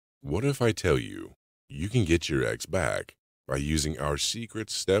What if I tell you you can get your ex back by using our secret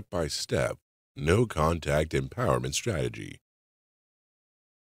step by step, no contact empowerment strategy?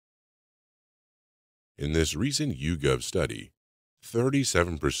 In this recent YouGov study,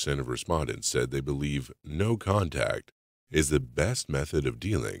 37% of respondents said they believe no contact is the best method of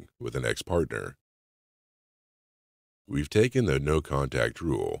dealing with an ex partner. We've taken the no contact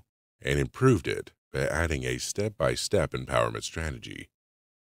rule and improved it by adding a step by step empowerment strategy.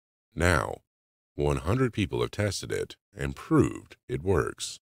 Now, 100 people have tested it and proved it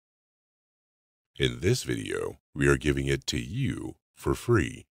works. In this video, we are giving it to you for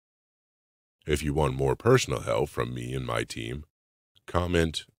free. If you want more personal help from me and my team,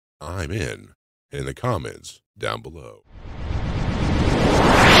 comment "I'm in the comments down below.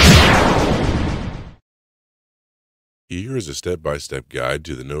 Here is a step-by-step guide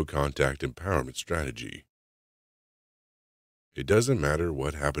to the no contact empowerment strategy. It doesn't matter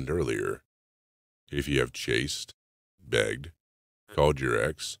what happened earlier. If you have chased, begged, called your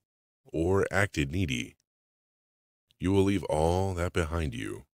ex, or acted needy, you will leave all that behind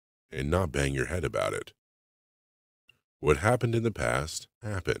you and not bang your head about it. What happened in the past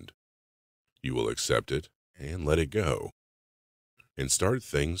happened. You will accept it and let it go and start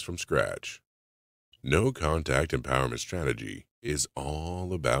things from scratch. No contact empowerment strategy is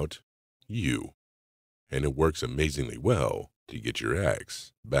all about you, and it works amazingly well to get your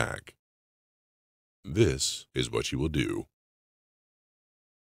ex back. This is what you will do.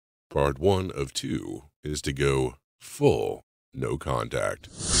 Part 1 of 2 is to go full no contact.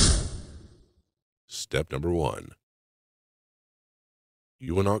 Step number 1.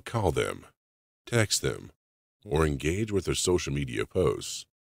 You will not call them, text them, or engage with their social media posts.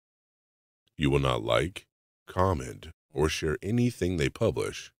 You will not like, comment, or share anything they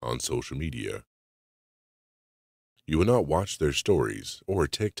publish on social media. You will not watch their stories or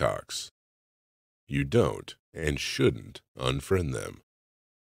TikToks. You don't and shouldn't unfriend them,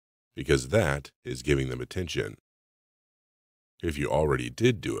 because that is giving them attention. If you already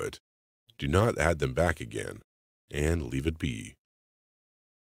did do it, do not add them back again and leave it be.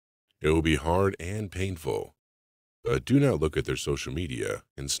 It will be hard and painful, but do not look at their social media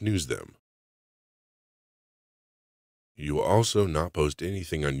and snooze them. You will also not post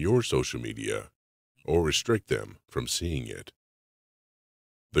anything on your social media or restrict them from seeing it.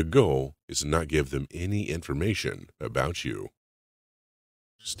 The goal is to not give them any information about you.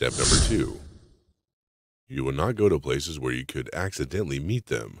 Step number 2. You will not go to places where you could accidentally meet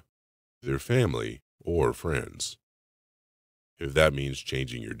them, their family, or friends. If that means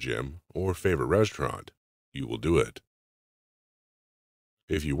changing your gym or favorite restaurant, you will do it.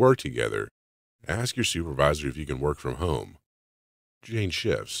 If you work together, ask your supervisor if you can work from home. Change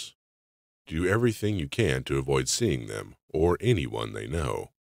shifts. Do everything you can to avoid seeing them or anyone they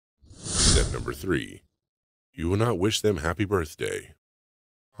know. Step number 3. You will not wish them happy birthday,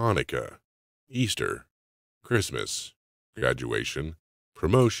 Hanukkah, Easter, Christmas, graduation,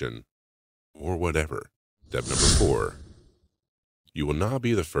 promotion, or whatever. Step number 4. You will not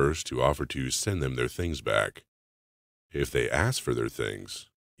be the first to offer to send them their things back. If they ask for their things,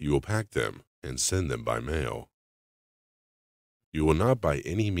 you will pack them and send them by mail. You will not by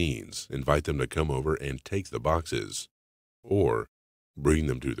any means invite them to come over and take the boxes, or bring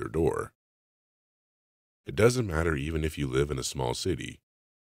them to their door. It doesn't matter even if you live in a small city.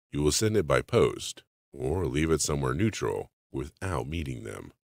 You will send it by post, or leave it somewhere neutral without meeting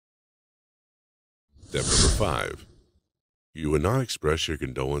them. Step number 5. You will not express your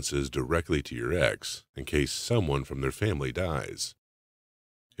condolences directly to your ex in case someone from their family dies.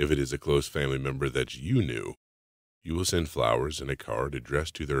 If it is a close family member that you knew, you will send flowers and a card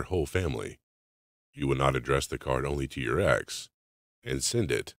addressed to their whole family. You will not address the card only to your ex and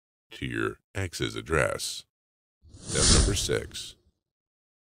send it to your ex's address. Step number 6.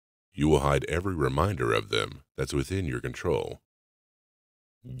 You will hide every reminder of them that's within your control.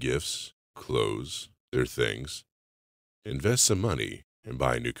 Gifts, clothes, their things. Invest some money and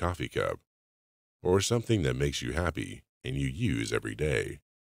buy a new coffee cup, or something that makes you happy and you use every day.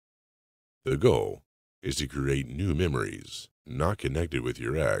 The goal is to create new memories not connected with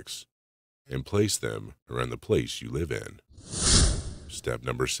your ex and place them around the place you live in. Step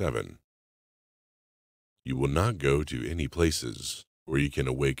number 7. You will not go to any places where you can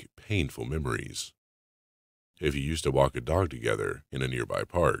awake painful memories. If you used to walk a dog together in a nearby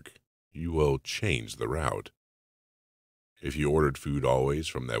park, you will change the route. If you ordered food always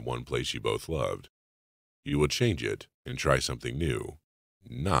from that one place you both loved, you will change it and try something new,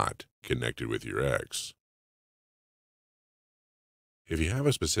 not connected with your ex. If you have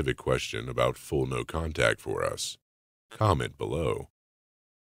a specific question about full no contact for us, comment below.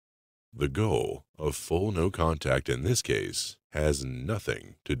 The goal of full no contact in this case has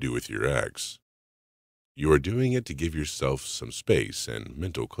nothing to do with your ex. You are doing it to give yourself some space and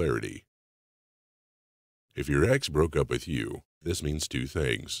mental clarity. If your ex broke up with you, this means two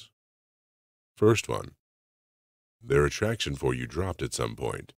things. First one, their attraction for you dropped at some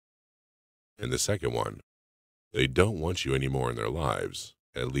point. And the second one, they don't want you anymore in their lives,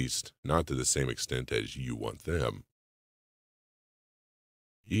 at least not to the same extent as you want them.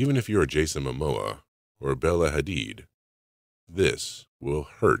 Even if you're Jason Momoa or Bella Hadid, this will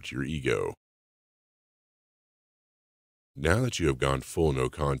hurt your ego. Now that you have gone full no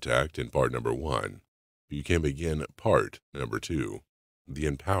contact in part number 1, you can begin part number 2, the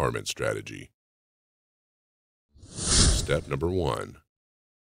empowerment strategy. Step number 1.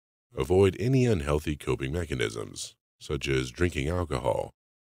 Avoid any unhealthy coping mechanisms, such as drinking alcohol,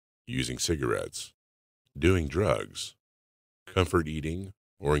 using cigarettes, doing drugs, comfort eating,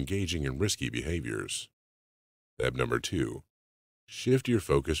 or engaging in risky behaviors. Step number 2. Shift your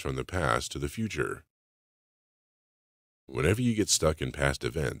focus from the past to the future. Whenever you get stuck in past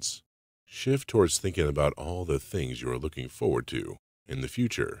events, shift towards thinking about all the things you are looking forward to in the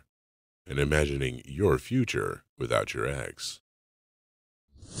future and imagining your future without your ex.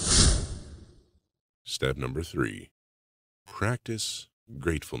 Step number 3. Practice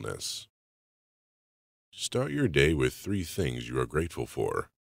gratefulness. Start your day with 3 things you are grateful for.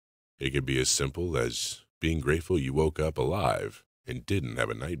 It could be as simple as being grateful you woke up alive and didn't have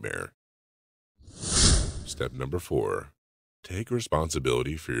a nightmare. Step number 4. Take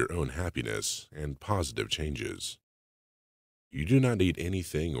responsibility for your own happiness and positive changes. You do not need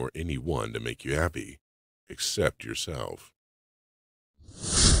anything or anyone to make you happy, except yourself.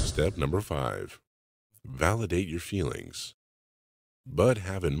 Step number 5. Validate your feelings. But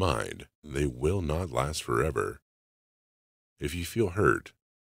have in mind, they will not last forever. If you feel hurt,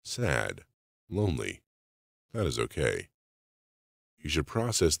 sad, lonely, that is okay. You should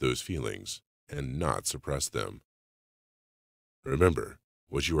process those feelings and not suppress them. Remember,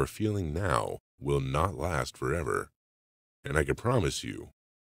 what you are feeling now will not last forever, and I can promise you,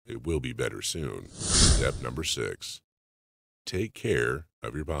 it will be better soon. Step number 6. Take care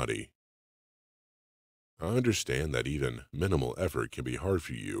of your body. I understand that even minimal effort can be hard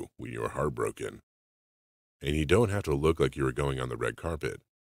for you when you are heartbroken, and you don't have to look like you are going on the red carpet.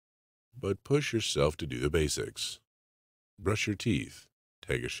 But push yourself to do the basics. Brush your teeth,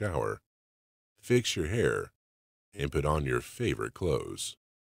 take a shower, fix your hair, and put on your favorite clothes.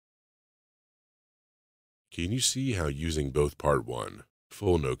 Can you see how using both part 1,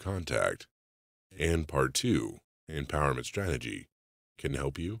 full no contact, and part 2, empowerment strategy, can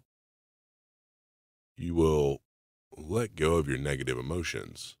help you? You will let go of your negative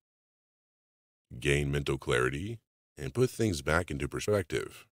emotions, gain mental clarity, and put things back into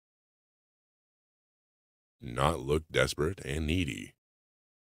perspective. Not look desperate and needy.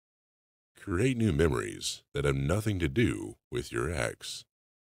 Create new memories that have nothing to do with your ex.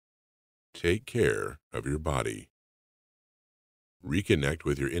 Take care of your body. Reconnect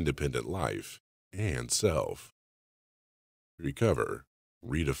with your independent life and self. Recover,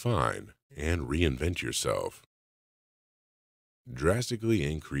 redefine, and reinvent yourself. Drastically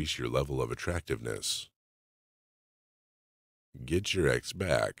increase your level of attractiveness. Get your ex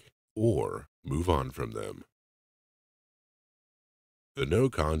back or move on from them. The no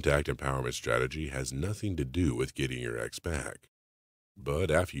contact empowerment strategy has nothing to do with getting your ex back. But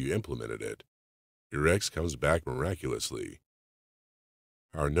after you implemented it, your ex comes back miraculously.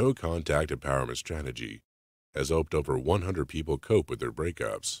 Our no contact empowerment strategy has helped over 100 people cope with their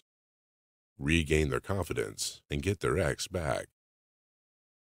breakups, regain their confidence, and get their ex back.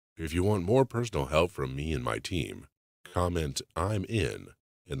 If you want more personal help from me and my team, comment "I'm in"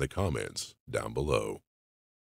 the comments down below.